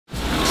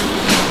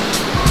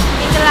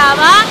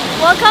Saba,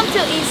 welcome to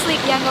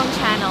EatSleepYangon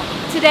channel.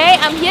 Today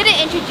I'm here to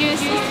introduce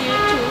you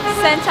to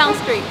Sanchaung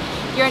Street,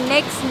 your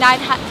next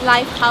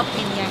nightlife hub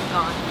in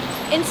Yangon.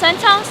 In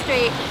Sanchaung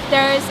Street,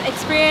 there's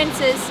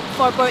experiences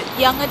for both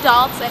young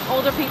adults and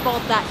older people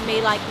that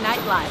may like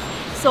nightlife.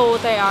 So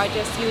there are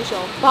just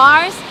usual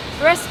bars,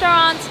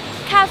 restaurants,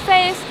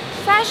 cafes,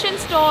 fashion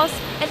stores,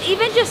 and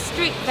even just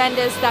street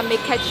vendors that may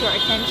catch your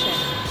attention.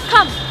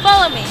 Come,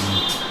 follow me!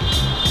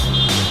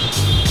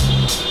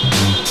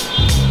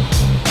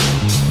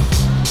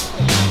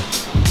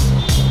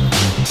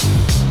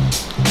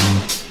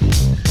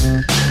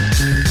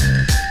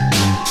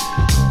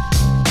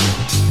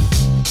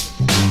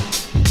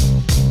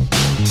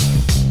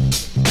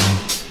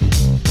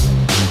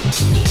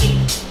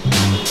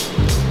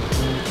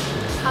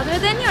 Other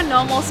than your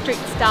normal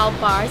street-style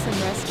bars and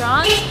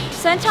restaurants,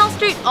 Sanchaung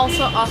Street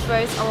also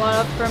offers a lot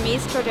of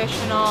Burmese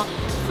traditional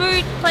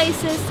food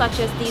places such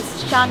as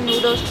these shan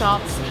noodle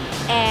shops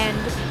and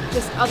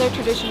just other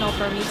traditional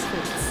Burmese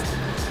foods.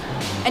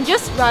 And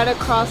just right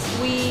across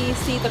we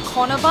see the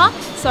corner bar,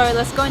 so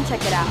let's go and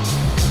check it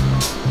out.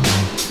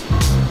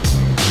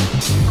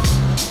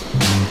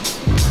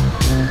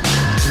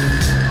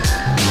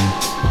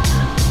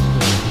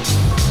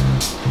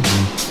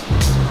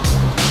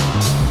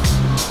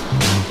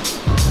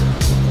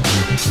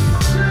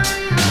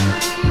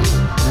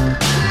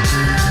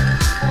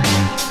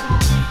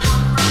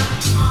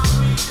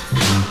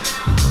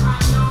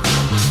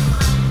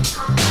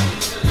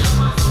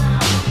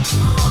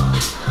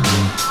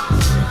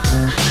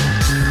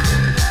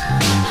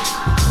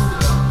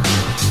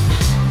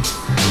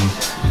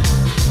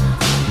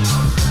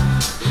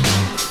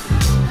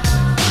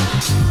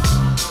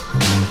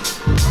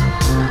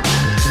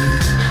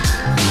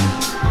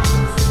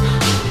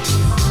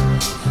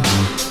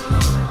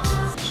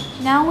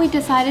 Now we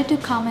decided to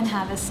come and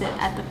have a sit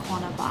at the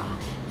corner bar.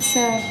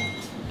 So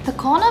the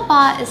corner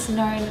bar is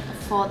known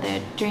for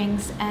their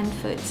drinks and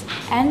foods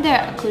and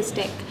their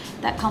acoustic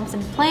that comes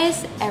in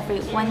place every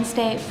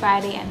Wednesday,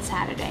 Friday and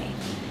Saturday.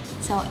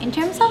 So in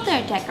terms of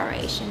their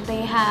decoration,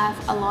 they have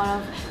a lot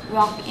of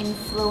rock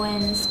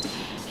influenced,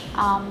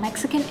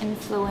 Mexican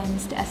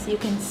influenced as you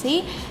can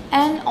see,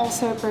 and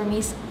also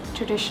Burmese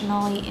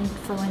traditionally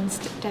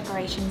influenced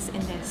decorations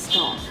in their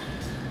store.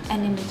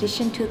 And in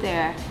addition to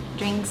their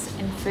drinks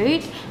and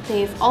food,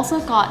 they've also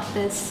got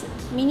this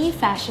mini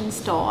fashion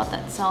store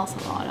that sells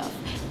a lot of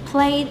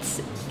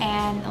plates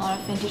and a lot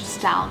of vintage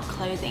style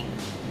clothing.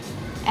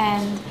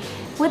 And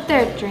with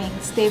their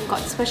drinks, they've got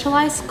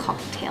specialized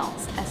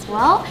cocktails as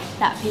well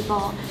that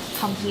people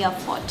come here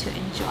for to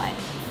enjoy.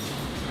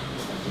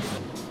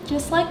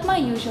 Just like my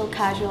usual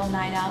casual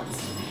night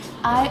outs,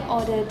 I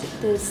ordered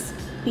this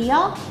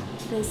beer,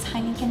 this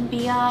Heineken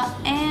beer,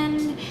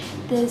 and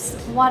this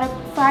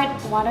fried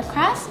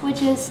watercress,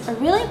 which is a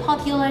really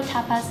popular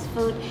tapas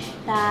food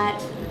that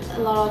a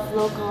lot of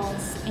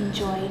locals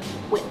enjoy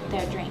with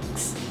their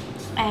drinks.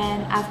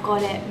 And I've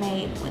got it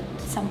made with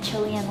some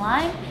chili and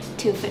lime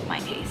to fit my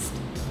taste.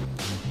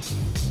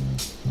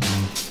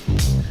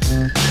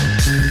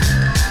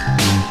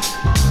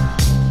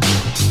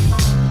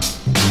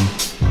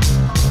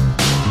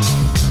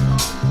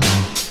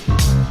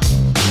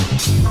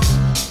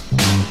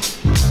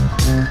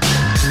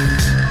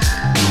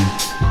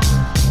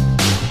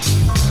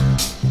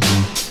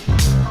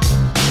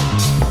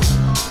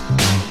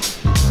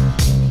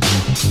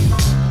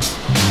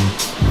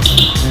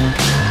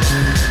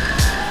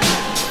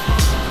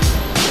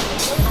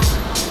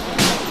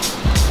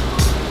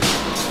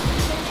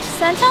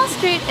 Sanchaung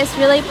Street is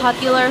really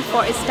popular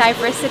for its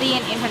diversity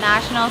and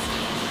international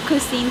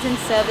cuisines and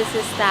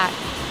services that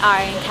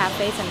are in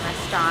cafes and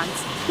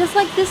restaurants. Just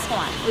like this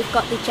one, we've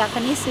got the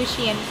Japanese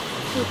sushi and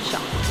food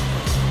shop.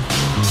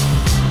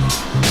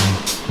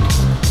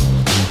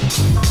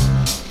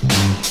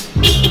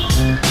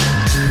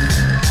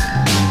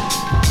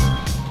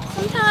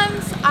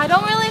 Sometimes I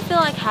don't really feel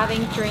like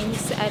having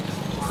drinks at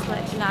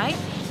night,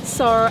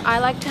 so I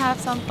like to have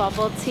some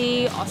bubble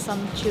tea or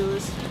some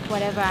juice,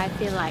 whatever I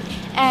feel like.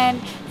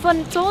 And for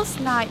those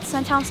nights,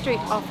 Sanchaung Street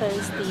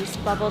offers these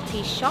bubble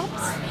tea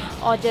shops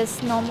or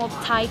just normal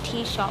Thai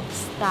tea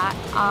shops that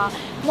are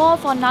more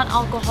for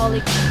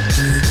non-alcoholic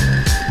drinks.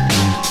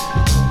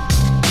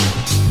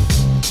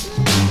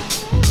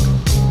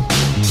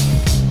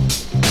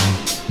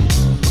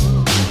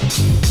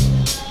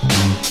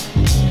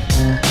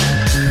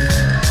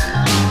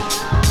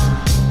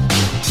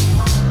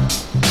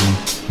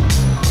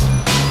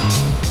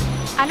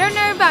 I don't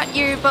know about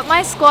you, but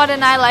my squad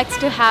and I like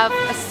to have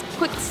a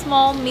quick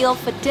small meal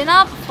for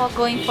dinner before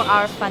going for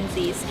our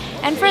funsies.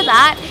 And for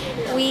that,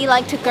 we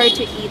like to go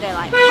to either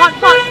like hot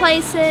pot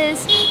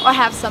places or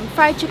have some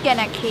fried chicken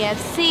at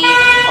KFC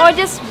or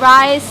just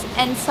rice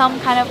and some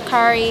kind of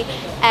curry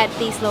at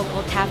these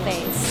local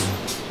cafes.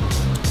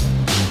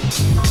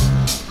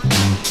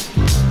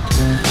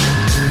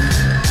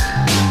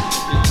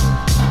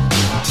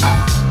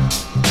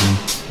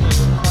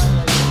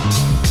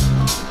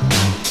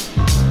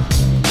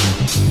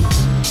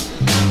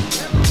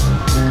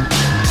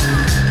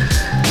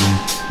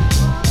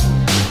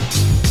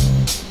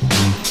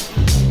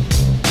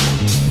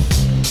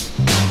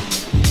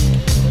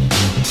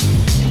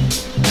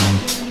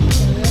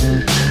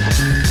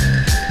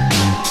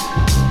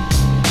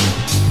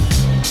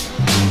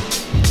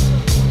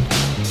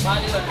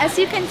 As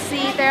you can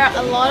see, there are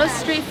a lot of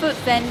street food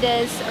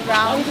vendors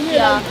around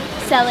here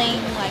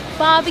selling like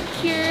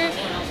barbecue,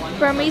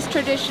 Burmese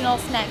traditional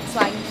snacks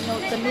like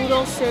the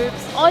noodle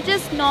soups, or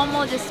just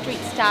normal, just street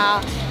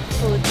style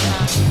foods.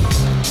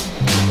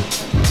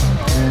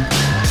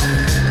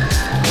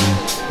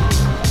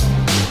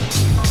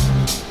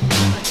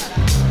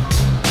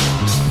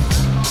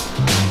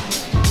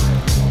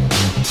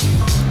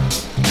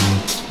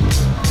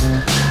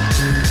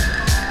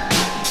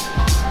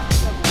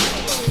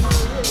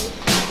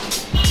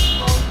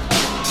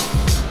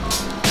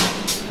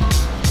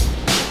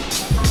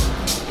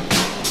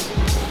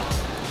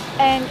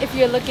 And if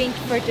you're looking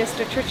for just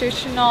a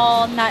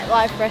traditional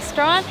nightlife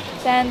restaurant,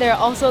 then there are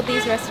also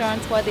these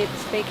restaurants where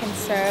they can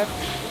serve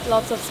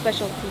lots of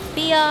specialty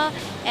beer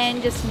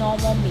and just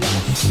normal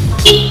meals.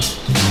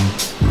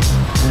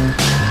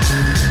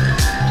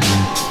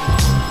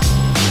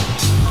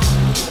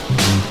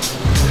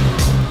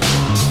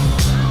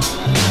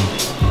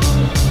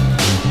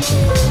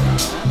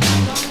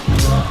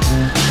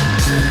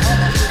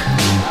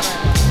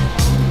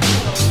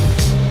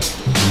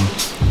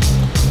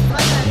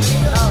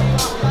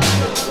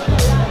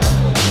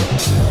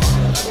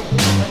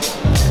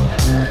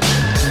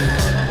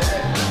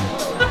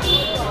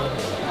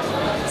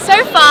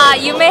 So far,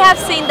 you may have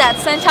seen that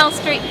Sanchaung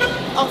Street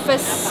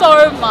offers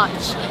so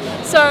much.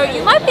 So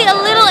you might be a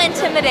little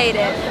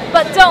intimidated,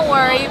 but don't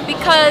worry,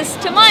 because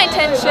to my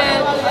attention,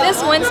 this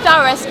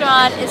Winstar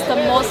restaurant is the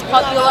most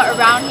popular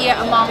around here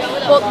among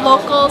both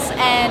locals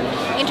and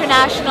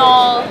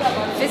international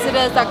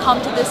visitors that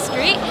come to the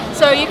street.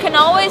 So you can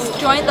always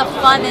join the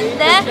fun in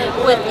there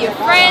with your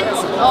friends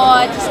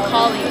or just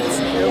colleagues.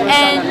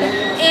 And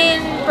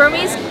in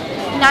Burmese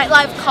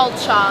nightlife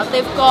culture,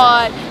 they've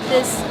got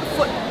this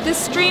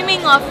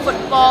streaming of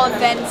football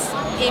events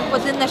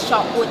within the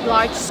shop with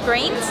large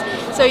screens,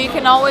 so you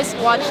can always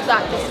watch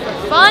that just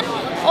for fun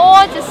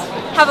or just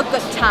have a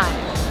good time.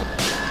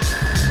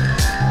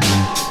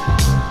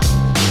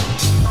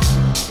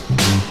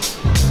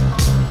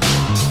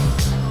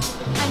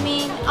 I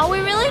mean, are we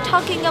really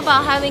talking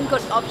about having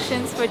good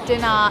options for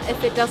dinner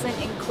if it doesn't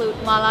include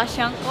mala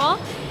shanko?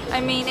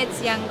 I mean,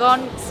 it's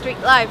Yangon street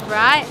life,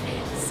 right?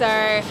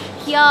 So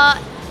here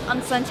on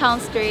Sanchaung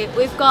Street,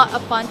 we've got a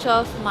bunch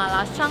of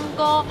mala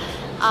shanko,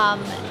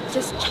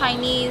 just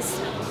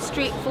Chinese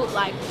street food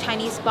like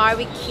Chinese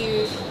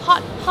barbecue,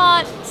 hot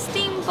pot,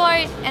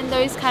 steamboat, and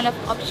those kind of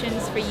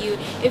options for you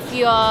if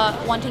you're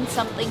wanting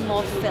something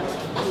more filling.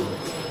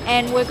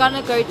 And we're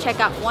gonna go check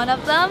out one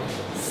of them,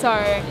 so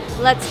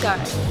let's go.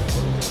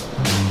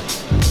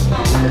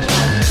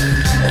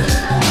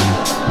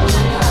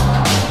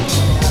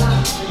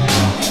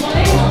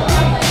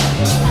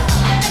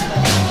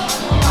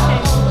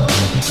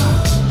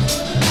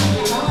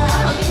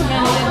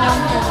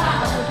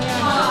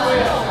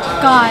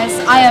 Guys,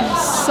 I am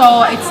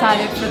so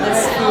excited for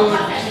this food.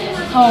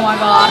 Oh my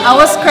god, I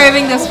was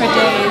craving this for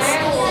days.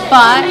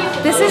 But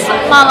this is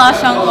mala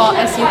shanko,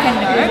 as you can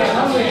know,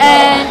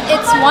 and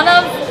it's one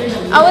of,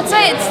 I would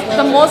say it's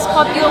the most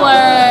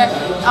popular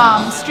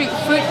street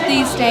food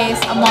these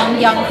days among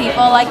young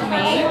people like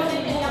me.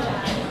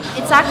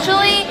 It's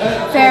actually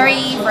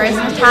very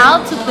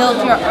versatile to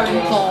build your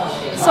own bowl.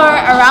 So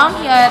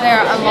around here there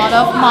are a lot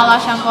of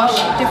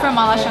different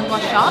mala shanko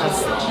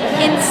shops.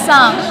 In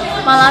some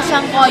mala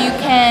shanko you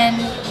can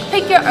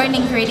pick your own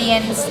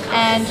ingredients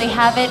and they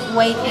have it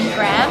weighed in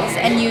grams,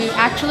 and you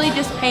actually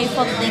just pay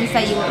for the things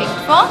that you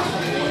picked for.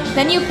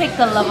 Then you pick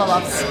the level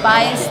of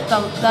spice, the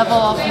level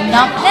of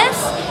numbness,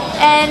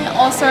 and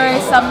also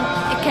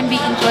it can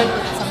be enjoyed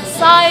with some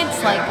sides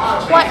like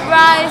white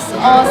rice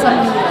or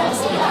some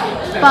noodles.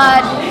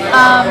 But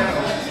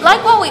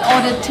like what we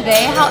ordered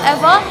today,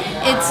 however,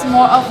 it's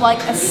more of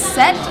like a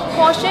set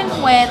portion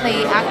where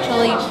they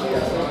actually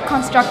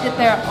constructed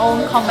their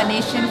own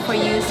combination for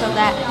you so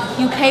that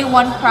you pay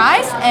one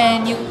price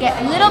and you get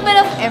a little bit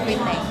of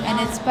everything, and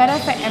it's better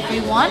for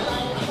everyone.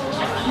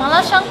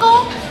 Mala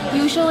shanko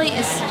usually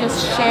is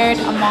just shared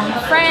among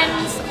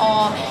friends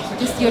or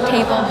just your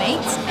table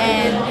mates,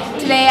 and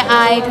today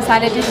I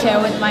decided to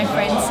share with my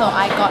friends, so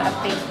I got a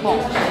big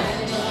bowl.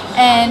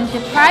 And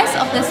the price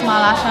of this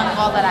mala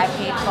shanko that I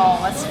paid for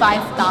was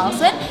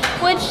 5,000,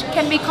 which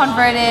can be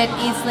converted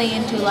easily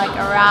into like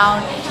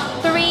around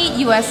 $3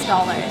 US.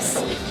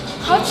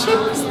 How cheap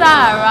is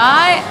that,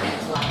 right?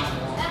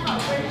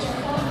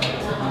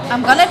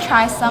 I'm gonna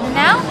try some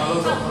now.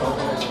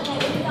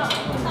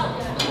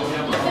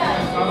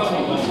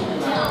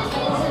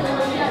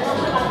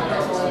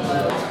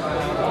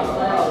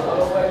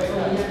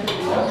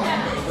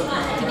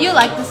 Did you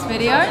like this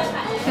video?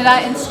 Did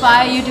I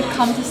inspire you to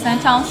come to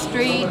Sanchaung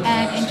Street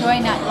and enjoy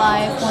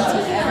nightlife once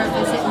you ever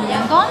visit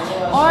Yangon?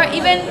 Or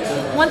even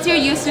once you're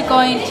used to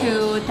going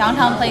to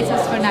downtown places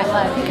for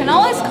nightlife, you can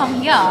always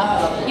come here,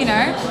 you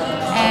know,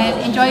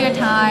 and enjoy your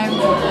time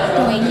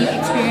doing new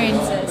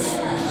experiences.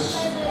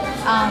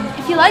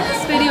 If you like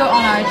this video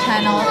on our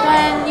channel,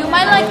 then you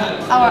might like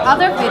our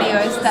other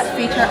videos that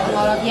feature a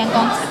lot of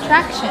Yangon's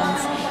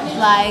attractions,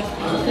 like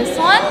this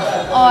one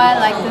or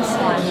like this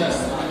one.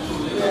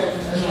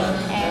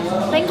 And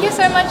Thank you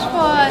so much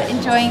for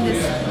enjoying this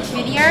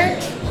video.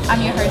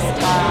 I'm your host,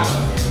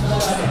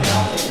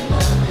 Tara.